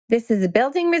This is a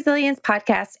Building Resilience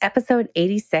Podcast, episode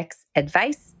 86,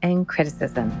 Advice and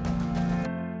Criticism.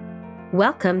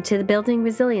 Welcome to the Building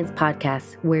Resilience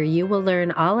Podcast, where you will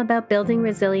learn all about building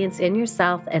resilience in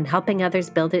yourself and helping others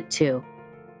build it too.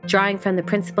 Drawing from the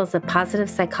principles of positive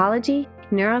psychology,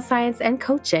 neuroscience, and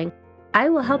coaching, I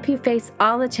will help you face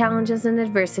all the challenges and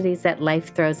adversities that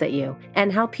life throws at you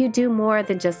and help you do more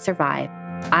than just survive.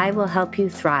 I will help you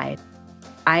thrive.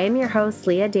 I am your host,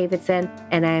 Leah Davidson,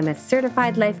 and I am a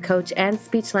certified life coach and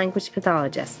speech-language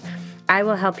pathologist. I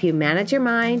will help you manage your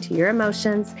mind, your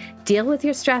emotions, deal with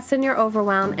your stress and your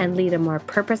overwhelm, and lead a more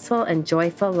purposeful and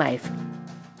joyful life.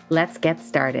 Let's get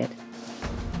started.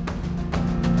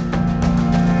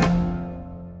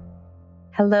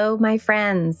 Hello, my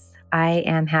friends. I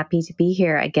am happy to be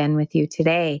here again with you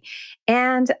today.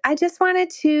 And I just wanted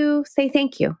to say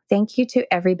thank you. Thank you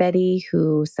to everybody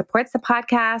who supports the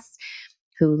podcast,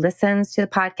 who listens to the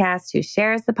podcast, who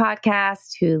shares the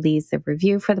podcast, who leaves a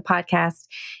review for the podcast.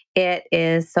 It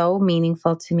is so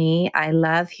meaningful to me. I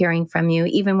love hearing from you.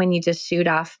 Even when you just shoot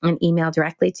off an email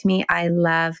directly to me, I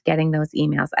love getting those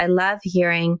emails. I love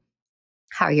hearing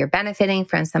how you're benefiting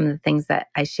from some of the things that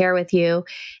I share with you.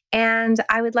 And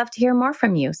I would love to hear more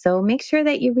from you. So make sure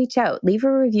that you reach out, leave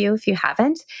a review if you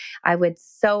haven't. I would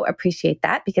so appreciate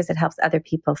that because it helps other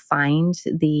people find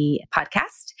the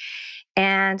podcast.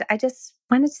 And I just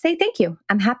wanted to say thank you.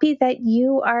 I'm happy that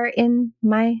you are in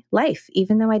my life.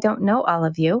 Even though I don't know all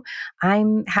of you,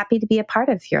 I'm happy to be a part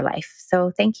of your life.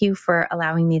 So thank you for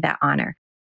allowing me that honor.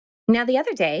 Now, the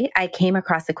other day, I came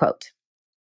across a quote.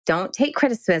 Don't take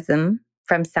criticism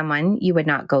from someone you would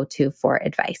not go to for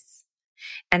advice.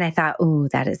 And I thought, ooh,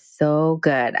 that is so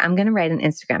good. I'm going to write an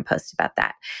Instagram post about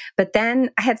that. But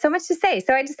then I had so much to say.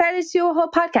 So I decided to do a whole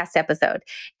podcast episode.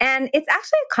 And it's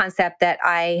actually a concept that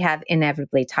I have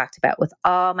inevitably talked about with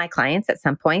all my clients at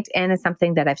some point, and it's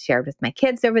something that I've shared with my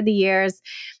kids over the years.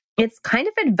 It's kind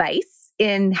of advice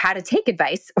in how to take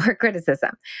advice or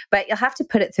criticism, but you'll have to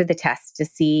put it through the test to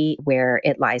see where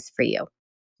it lies for you.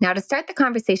 Now, to start the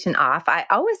conversation off, I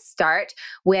always start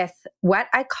with what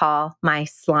I call my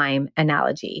slime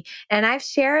analogy. And I've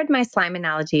shared my slime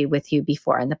analogy with you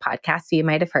before in the podcast, so you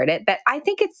might have heard it, but I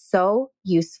think it's so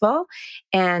useful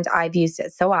and I've used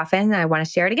it so often and I want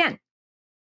to share it again.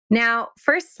 Now,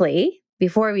 firstly,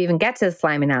 before we even get to the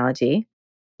slime analogy,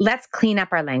 let's clean up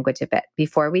our language a bit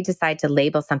before we decide to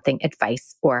label something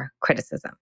advice or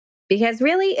criticism. Because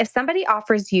really, if somebody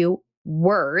offers you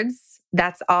words,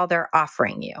 that's all they're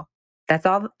offering you. That's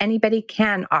all anybody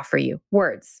can offer you,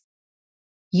 words.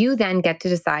 You then get to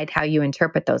decide how you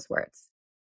interpret those words.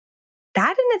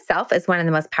 That in itself is one of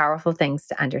the most powerful things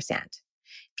to understand.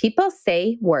 People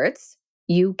say words,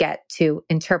 you get to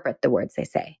interpret the words they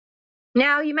say.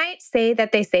 Now, you might say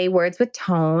that they say words with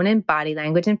tone and body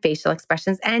language and facial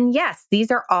expressions. And yes,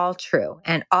 these are all true.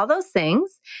 And all those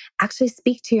things actually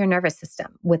speak to your nervous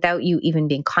system without you even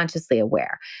being consciously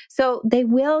aware. So they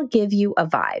will give you a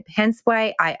vibe. Hence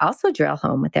why I also drill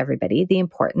home with everybody the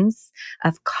importance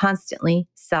of constantly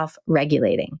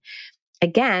self-regulating.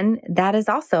 Again, that is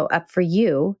also up for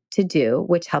you to do,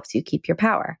 which helps you keep your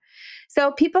power.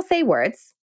 So people say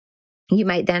words. You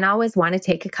might then always want to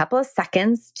take a couple of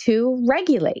seconds to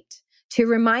regulate, to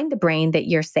remind the brain that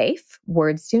you're safe.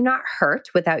 Words do not hurt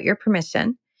without your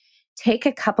permission. Take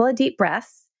a couple of deep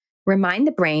breaths. Remind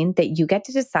the brain that you get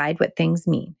to decide what things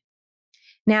mean.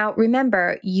 Now,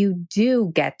 remember, you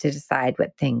do get to decide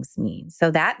what things mean.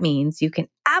 So that means you can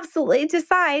absolutely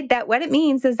decide that what it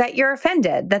means is that you're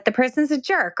offended, that the person's a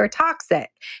jerk or toxic,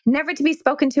 never to be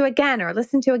spoken to again or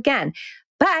listened to again.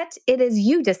 But it is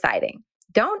you deciding.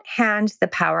 Don't hand the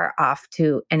power off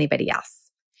to anybody else.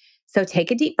 So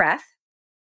take a deep breath,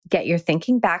 get your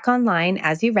thinking back online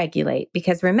as you regulate,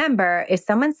 because remember, if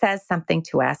someone says something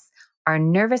to us, our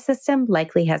nervous system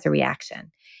likely has a reaction.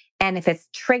 And if it's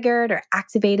triggered or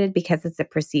activated because it's a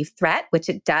perceived threat, which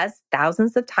it does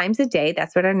thousands of times a day,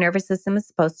 that's what our nervous system is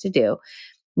supposed to do,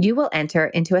 you will enter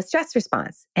into a stress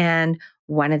response. And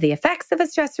one of the effects of a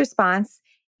stress response,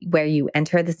 where you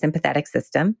enter the sympathetic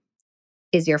system,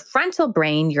 is your frontal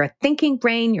brain, your thinking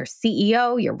brain, your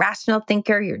CEO, your rational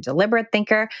thinker, your deliberate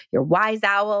thinker, your wise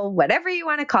owl, whatever you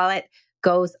want to call it,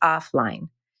 goes offline.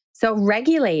 So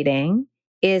regulating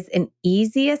is an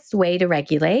easiest way to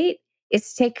regulate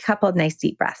is to take a couple of nice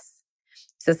deep breaths.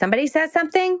 So somebody says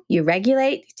something, you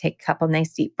regulate, you take a couple of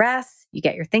nice deep breaths, you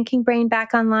get your thinking brain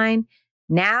back online.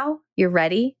 Now you're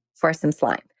ready for some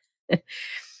slime.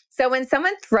 So when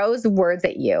someone throws words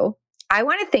at you, I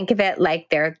want to think of it like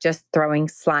they're just throwing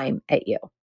slime at you.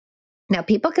 Now,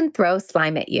 people can throw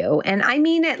slime at you, and I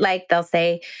mean it like they'll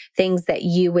say things that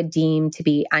you would deem to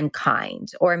be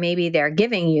unkind, or maybe they're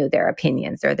giving you their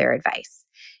opinions or their advice.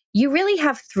 You really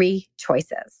have three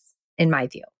choices, in my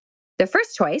view. The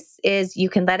first choice is you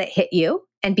can let it hit you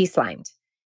and be slimed.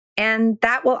 And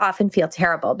that will often feel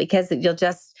terrible because you'll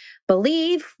just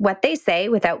believe what they say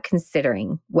without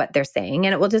considering what they're saying.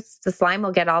 And the slime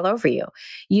will get all over you.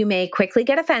 You may quickly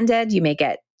get offended. You may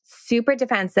get super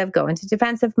defensive, go into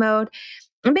defensive mode.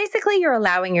 And basically, you're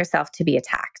allowing yourself to be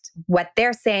attacked. What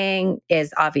they're saying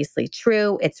is obviously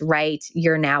true. It's right.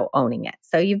 You're now owning it.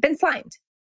 So you've been slimed.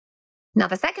 Now,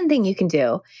 the second thing you can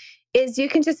do is you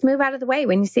can just move out of the way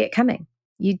when you see it coming.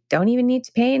 You don't even need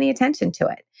to pay any attention to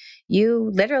it. You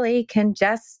literally can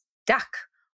just duck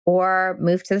or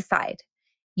move to the side.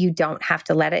 You don't have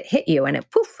to let it hit you and it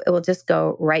will just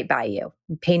go right by you.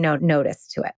 Pay no notice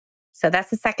to it. So that's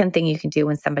the second thing you can do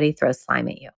when somebody throws slime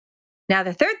at you. Now,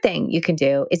 the third thing you can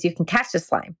do is you can catch the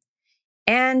slime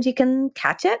and you can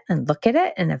catch it and look at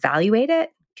it and evaluate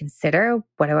it. Consider,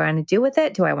 what do I want to do with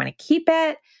it? Do I want to keep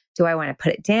it? Do I want to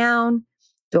put it down?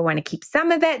 Do I want to keep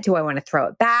some of it? Do I want to throw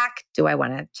it back? Do I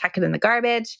want to chuck it in the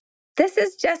garbage? This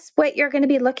is just what you're going to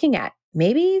be looking at.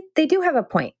 Maybe they do have a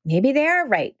point. Maybe they are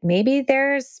right. Maybe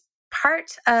there's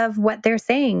part of what they're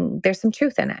saying, there's some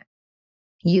truth in it.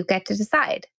 You get to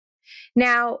decide.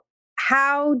 Now,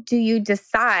 how do you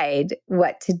decide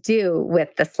what to do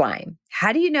with the slime?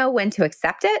 How do you know when to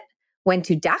accept it, when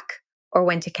to duck, or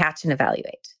when to catch and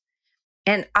evaluate?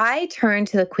 And I turned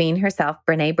to the queen herself,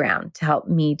 Brené Brown, to help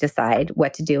me decide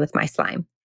what to do with my slime.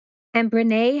 And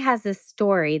Brené has a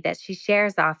story that she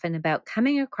shares often about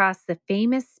coming across the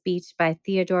famous speech by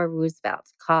Theodore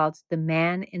Roosevelt called The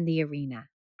Man in the Arena.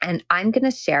 And I'm going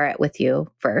to share it with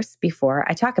you first before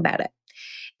I talk about it.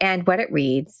 And what it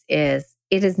reads is,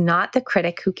 "It is not the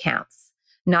critic who counts,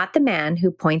 not the man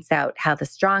who points out how the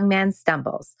strong man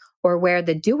stumbles or where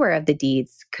the doer of the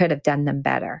deeds could have done them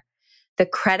better. The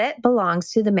credit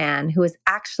belongs to the man who is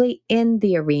actually in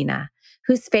the arena,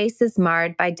 whose face is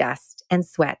marred by dust and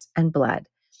sweat and blood,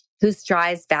 who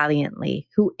strives valiantly,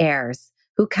 who errs,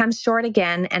 who comes short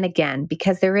again and again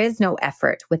because there is no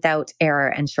effort without error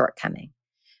and shortcoming,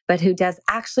 but who does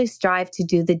actually strive to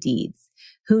do the deeds,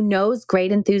 who knows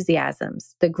great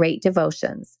enthusiasms, the great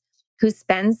devotions, who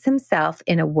spends himself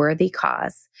in a worthy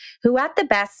cause, who at the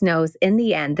best knows in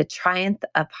the end the triumph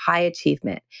of high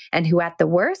achievement, and who at the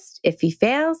worst, if he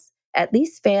fails, at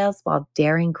least fails while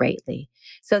daring greatly,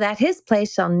 so that his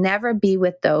place shall never be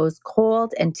with those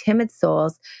cold and timid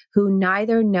souls who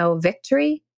neither know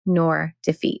victory nor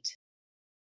defeat."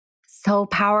 So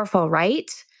powerful,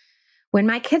 right? When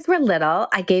my kids were little,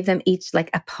 I gave them each like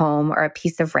a poem or a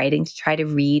piece of writing to try to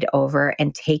read over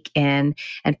and take in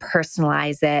and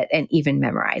personalize it and even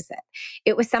memorize it.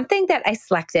 It was something that I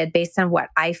selected based on what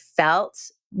I felt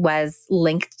was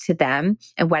linked to them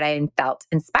and what I felt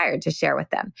inspired to share with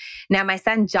them. Now, my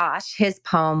son Josh, his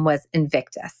poem was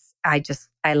Invictus.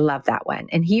 I love that one.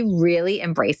 And he really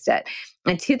embraced it.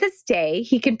 And to this day,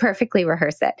 he can perfectly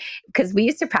rehearse it because we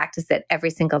used to practice it every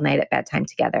single night at bedtime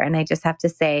together. And I just have to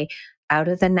say, out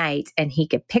of the night, and he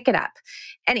could pick it up.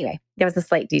 Anyway, there was a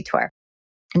slight detour.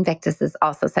 Invictus is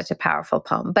also such a powerful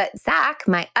poem. But Zach,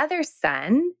 my other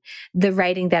son, the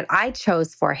writing that I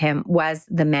chose for him was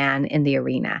The Man in the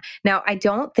Arena. Now, I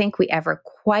don't think we ever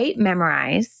quite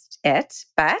memorized it,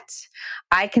 but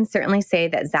I can certainly say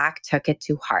that Zach took it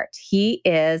to heart. He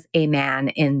is a man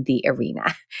in the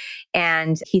arena,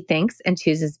 and he thinks and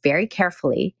chooses very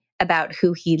carefully about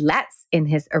who he lets in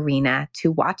his arena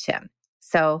to watch him.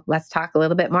 So let's talk a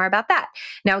little bit more about that.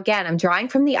 Now, again, I'm drawing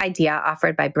from the idea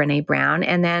offered by Brené Brown,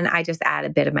 and then I just add a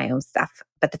bit of my own stuff,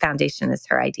 but the foundation is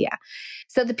her idea.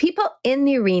 So the people in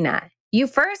the arena, you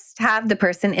first have the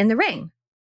person in the ring.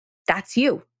 That's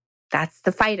you. That's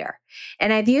the fighter.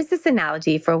 And I've used this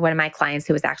analogy for one of my clients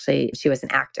she was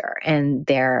an actor, and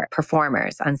they're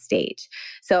performers on stage.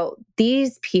 So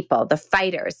these people, the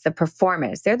fighters, the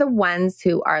performers, they're the ones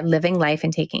who are living life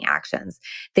and taking actions.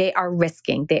 They are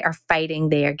risking, they are fighting,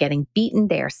 they are getting beaten,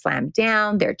 they are slammed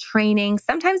down, they're training.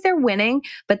 Sometimes they're winning,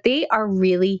 but they are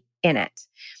really in it.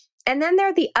 And then there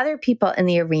are the other people in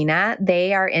the arena.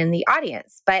 They are in the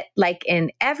audience. But like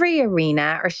in every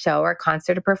arena or show or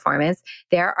concert or performance,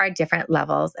 there are different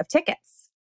levels of tickets.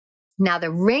 Now, the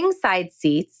ringside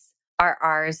seats are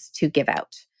ours to give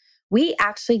out. We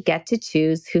actually get to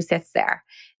choose who sits there.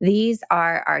 These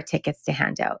are our tickets to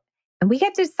hand out. And we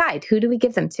get to decide, who do we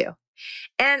give them to?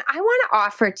 And I want to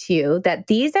offer to you that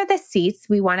these are the seats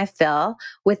we want to fill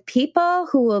with people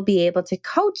who will be able to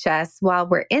coach us while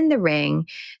we're in the ring.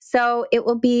 So it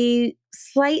will be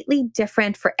slightly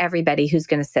different for everybody who's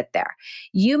going to sit there.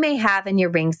 You may have in your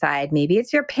ringside, maybe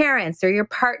it's your parents or your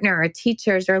partner or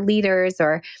teachers or leaders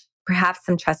or perhaps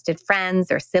some trusted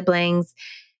friends or siblings.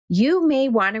 You may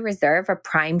want to reserve a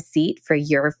prime seat for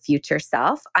your future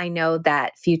self. I know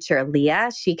that future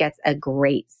Leah, she gets a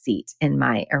great seat in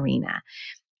my arena.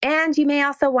 And you may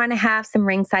also want to have some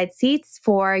ringside seats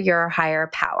for your higher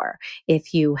power.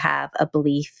 If you have a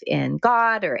belief in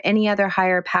God or any other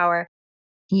higher power,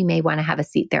 you may want to have a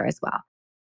seat there as well.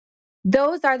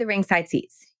 Those are the ringside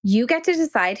seats. You get to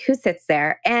decide who sits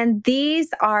there. And these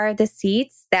are the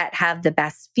seats that have the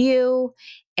best view.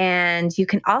 And you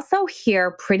can also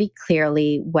hear pretty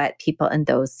clearly what people in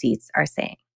those seats are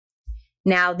saying.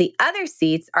 Now, the other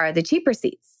seats are the cheaper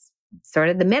seats, sort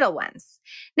of the middle ones.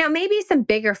 Now, maybe some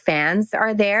bigger fans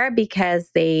are there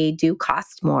because they do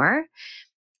cost more.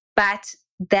 But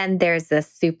then there's the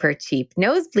super cheap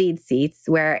nosebleed seats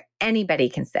where anybody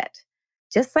can sit,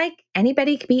 just like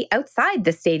anybody could be outside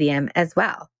the stadium as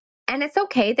well. And it's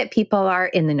okay that people are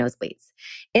in the nosebleeds.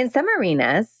 In some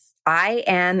arenas, I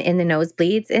am in the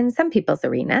nosebleeds in some people's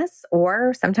arenas,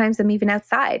 or sometimes I'm even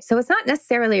outside. So it's not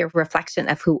necessarily a reflection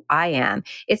of who I am.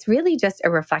 It's really just a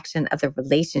reflection of the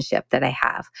relationship that I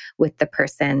have with the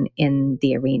person in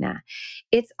the arena.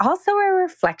 It's also a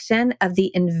reflection of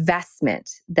the investment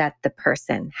that the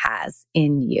person has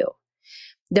in you.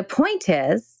 The point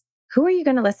is, who are you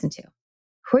going to listen to?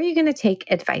 Who are you going to take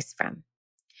advice from?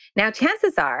 Now,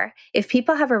 chances are, if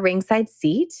people have a ringside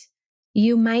seat,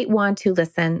 you might want to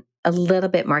listen a little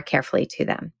bit more carefully to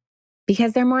them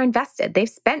because they're more invested. They've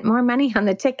spent more money on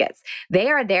the tickets. They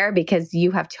are there because you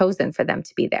have chosen for them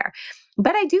to be there.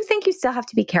 But I do think you still have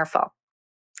to be careful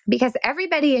because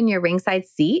everybody in your ringside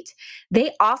seat,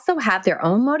 they also have their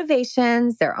own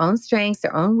motivations, their own strengths,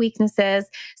 their own weaknesses.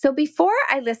 So before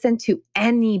I listen to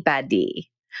anybody,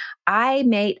 I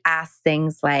may ask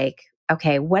things like,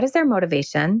 okay, what is their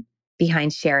motivation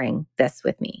behind sharing this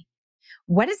with me?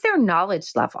 What is their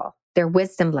knowledge level, their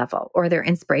wisdom level, or their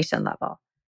inspiration level?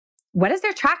 What is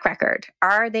their track record?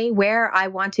 Are they where I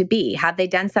want to be? Have they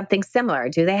done something similar?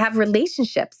 Do they have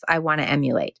relationships I want to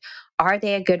emulate? Are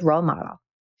they a good role model?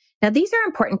 Now, these are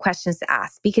important questions to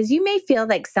ask because you may feel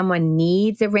like someone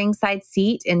needs a ringside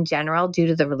seat in general due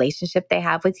to the relationship they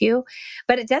have with you,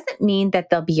 but it doesn't mean that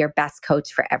they'll be your best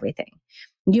coach for everything.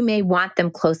 You may want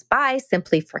them close by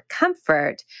simply for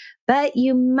comfort, but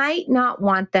you might not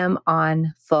want them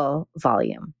on full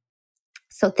volume.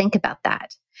 So think about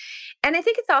that. And I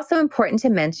think it's also important to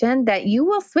mention that you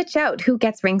will switch out who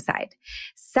gets ringside.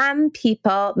 Some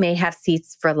people may have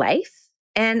seats for life.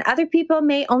 And other people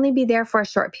may only be there for a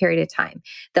short period of time.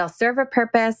 They'll serve a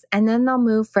purpose and then they'll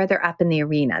move further up in the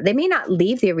arena. They may not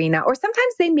leave the arena, or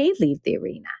sometimes they may leave the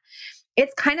arena.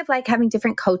 It's kind of like having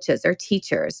different coaches or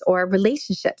teachers, or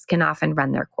relationships can often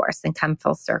run their course and come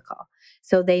full circle.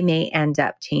 So they may end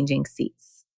up changing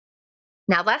seats.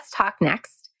 Now let's talk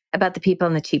next about the people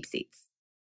in the cheap seats.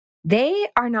 They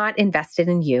are not invested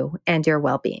in you and your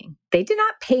well-being. They do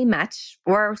not pay much,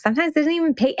 or sometimes they don't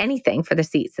even pay anything for the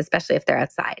seats, especially if they're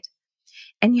outside.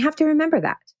 And you have to remember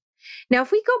that. Now,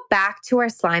 if we go back to our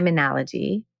slime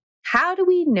analogy, how do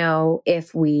we know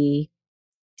if we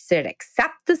should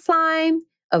accept the slime,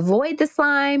 avoid the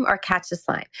slime, or catch the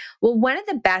slime? Well, one of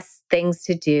the best things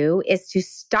to do is to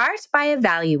start by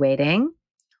evaluating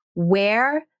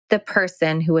where the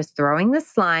person who is throwing the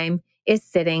slime is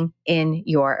sitting in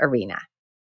your arena.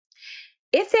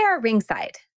 If they are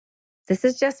ringside, this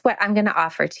is just what I'm going to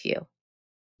offer to you.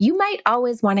 You might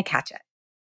always want to catch it.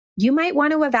 You might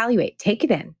want to evaluate, take it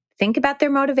in, think about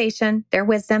their motivation, their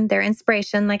wisdom, their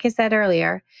inspiration, like I said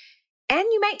earlier, and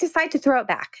you might decide to throw it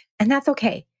back, and that's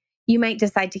okay. You might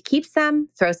decide to keep some,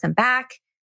 throw some back.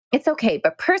 It's okay.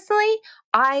 But personally,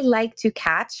 I like to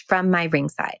catch from my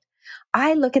ringside.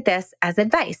 I look at this as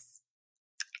advice.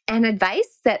 And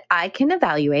advice that I can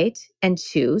evaluate and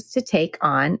choose to take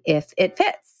on if it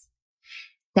fits.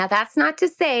 Now, that's not to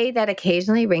say that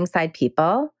occasionally ringside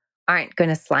people aren't going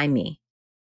to slime me,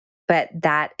 but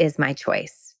that is my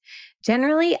choice.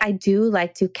 Generally, I do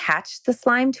like to catch the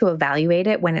slime to evaluate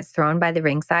it when it's thrown by the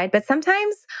ringside, but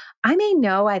sometimes I may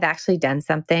know I've actually done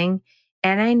something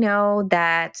and I know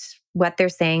that what they're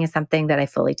saying is something that I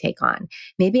fully take on.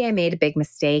 Maybe I made a big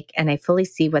mistake and I fully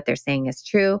see what they're saying is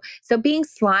true. So being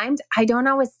slimed, I don't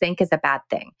always think is a bad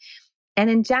thing. And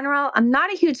in general, I'm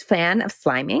not a huge fan of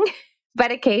sliming,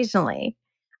 but occasionally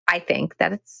I think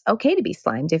that it's okay to be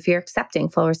slimed if you're accepting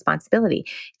full responsibility.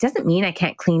 It doesn't mean I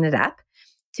can't clean it up.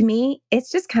 To me,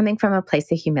 it's just coming from a place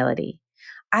of humility.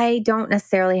 I don't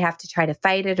necessarily have to try to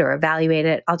fight it or evaluate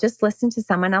it. I'll just listen to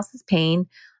someone else's pain.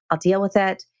 I'll deal with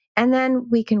it. And then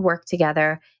we can work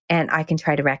together and I can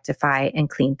try to rectify and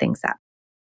clean things up.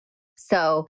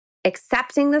 So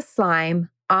accepting the slime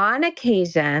on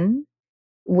occasion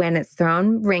when it's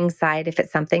thrown ringside, if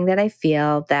it's something that I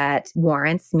feel that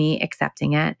warrants me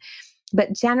accepting it.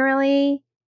 But generally,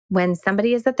 when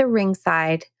somebody is at the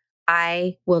ringside,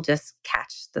 I will just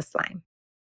catch the slime.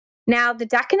 Now, the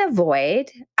duck and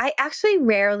avoid, I actually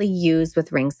rarely use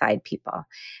with ringside people.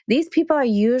 These people are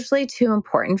usually too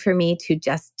important for me to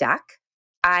just duck.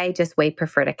 I just way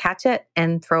prefer to catch it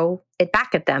and throw it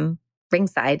back at them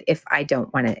ringside if I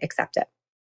don't want to accept it.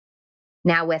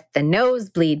 Now, with the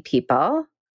nosebleed people,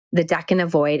 the duck and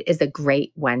avoid is a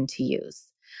great one to use.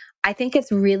 I think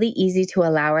it's really easy to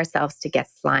allow ourselves to get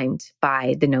slimed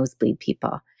by the nosebleed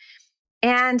people.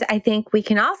 And I think we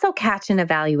can also catch and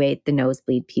evaluate the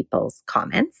nosebleed people's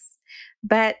comments,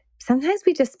 but sometimes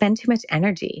we just spend too much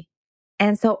energy.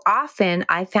 And so often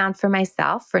I found for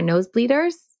myself, for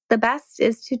nosebleeders, the best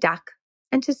is to duck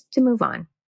and just to move on.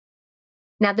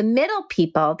 Now, the middle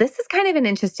people, this is kind of an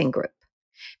interesting group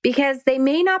because they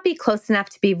may not be close enough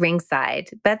to be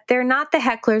ringside, but they're not the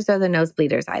hecklers or the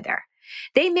nosebleeders either.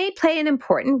 They may play an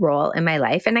important role in my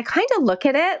life, and I kind of look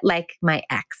at it like my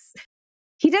ex.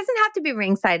 He doesn't have to be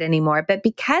ringside anymore, but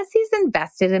because he's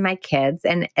invested in my kids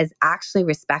and is actually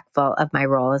respectful of my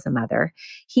role as a mother,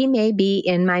 he may be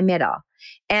in my middle.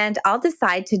 And I'll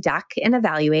decide to duck and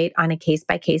evaluate on a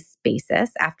case-by-case basis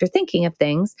after thinking of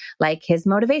things like his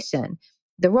motivation,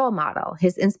 the role model,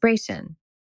 his inspiration.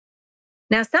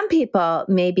 Now, some people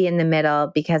may be in the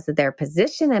middle because of their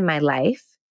position in my life,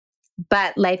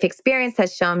 but life experience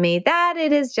has shown me that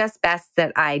it is just best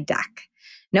that I duck.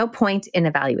 No point in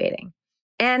evaluating.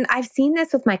 And I've seen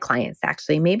this with my clients,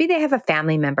 actually. Maybe they have a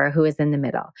family member who is in the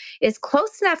middle, is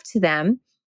close enough to them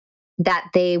that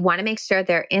they want to make sure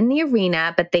they're in the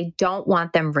arena, but they don't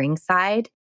want them ringside.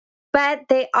 But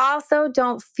they also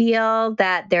don't feel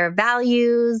that their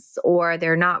values or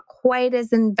they're not quite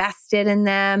as invested in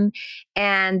them,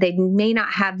 and they may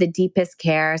not have the deepest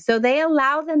care. So they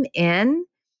allow them in.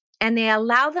 And they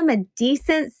allow them a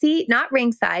decent seat, not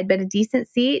ringside, but a decent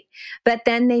seat, but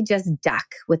then they just duck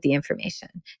with the information.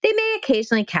 They may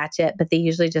occasionally catch it, but they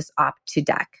usually just opt to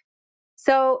duck.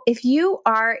 So if you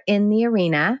are in the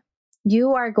arena,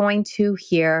 you are going to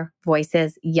hear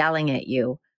voices yelling at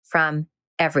you from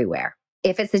everywhere.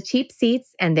 If it's the cheap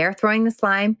seats and they're throwing the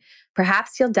slime,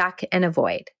 perhaps you'll duck and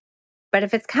avoid. But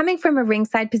if it's coming from a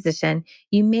ringside position,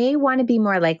 you may want to be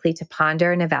more likely to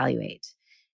ponder and evaluate.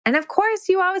 And of course,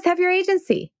 you always have your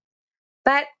agency.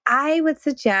 But I would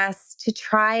suggest to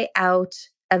try out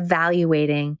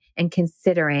evaluating and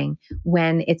considering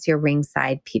when it's your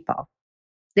ringside people.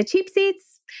 The cheap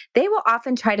seats, they will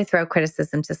often try to throw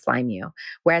criticism to slime you,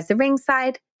 whereas the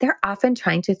ringside, they're often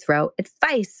trying to throw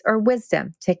advice or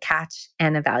wisdom to catch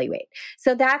and evaluate.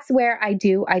 So that's where I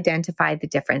do identify the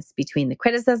difference between the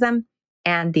criticism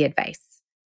and the advice.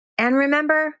 And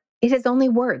remember, it is only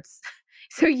words.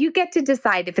 So you get to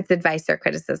decide if it's advice or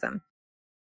criticism.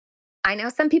 I know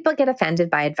some people get offended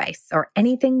by advice or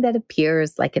anything that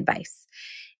appears like advice.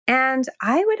 And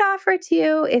I would offer to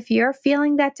you, if you're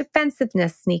feeling that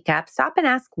defensiveness sneak up, stop and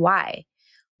ask why.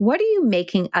 What are you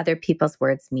making other people's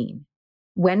words mean?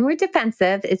 When we're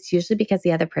defensive, it's usually because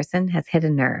the other person has hit a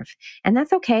nerve. And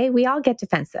that's okay. We all get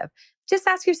defensive. Just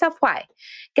ask yourself why.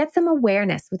 Get some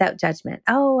awareness without judgment.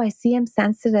 Oh, I see I'm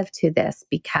sensitive to this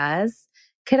because...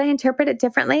 Could I interpret it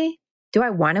differently? Do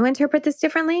I want to interpret this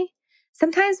differently?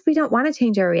 Sometimes we don't want to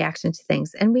change our reaction to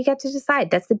things, and we get to decide.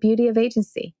 That's the beauty of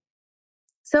agency.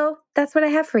 So that's what I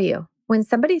have for you. When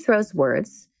somebody throws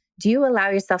words, do you allow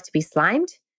yourself to be slimed?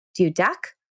 Do you duck?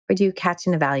 Or do you catch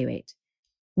and evaluate?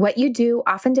 What you do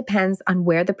often depends on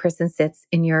where the person sits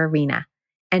in your arena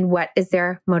and what is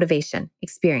their motivation,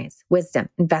 experience, wisdom,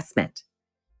 investment.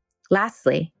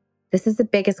 Lastly, this is the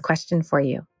biggest question for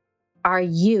you. Are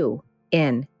you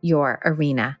in your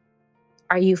arena?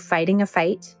 Are you fighting a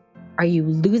fight? Are you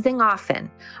losing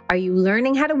often? Are you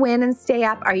learning how to win and stay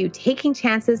up? Are you taking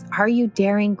chances? Are you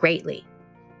daring greatly?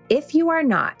 If you are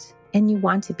not, and you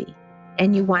want to be,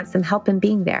 and you want some help in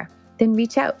being there, then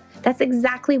reach out. That's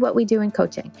exactly what we do in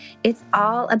coaching. It's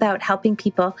all about helping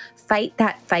people fight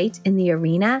that fight in the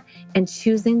arena and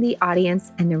choosing the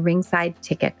audience and the ringside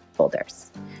ticket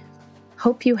holders.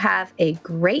 Hope you have a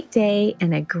great day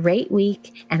and a great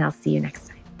week, and I'll see you next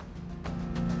time.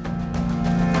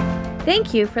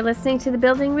 Thank you for listening to the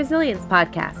Building Resilience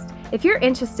podcast. If you're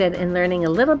interested in learning a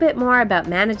little bit more about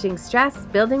managing stress,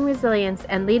 building resilience,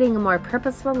 and leading a more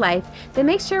purposeful life, then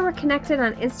make sure we're connected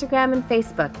on Instagram and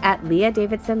Facebook at Leah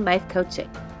Davidson Life Coaching.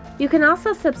 You can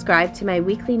also subscribe to my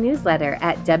weekly newsletter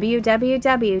at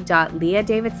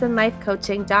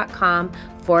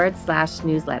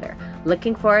www.leahdavidsonlifecoaching.com/newsletter.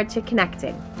 Looking forward to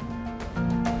connecting.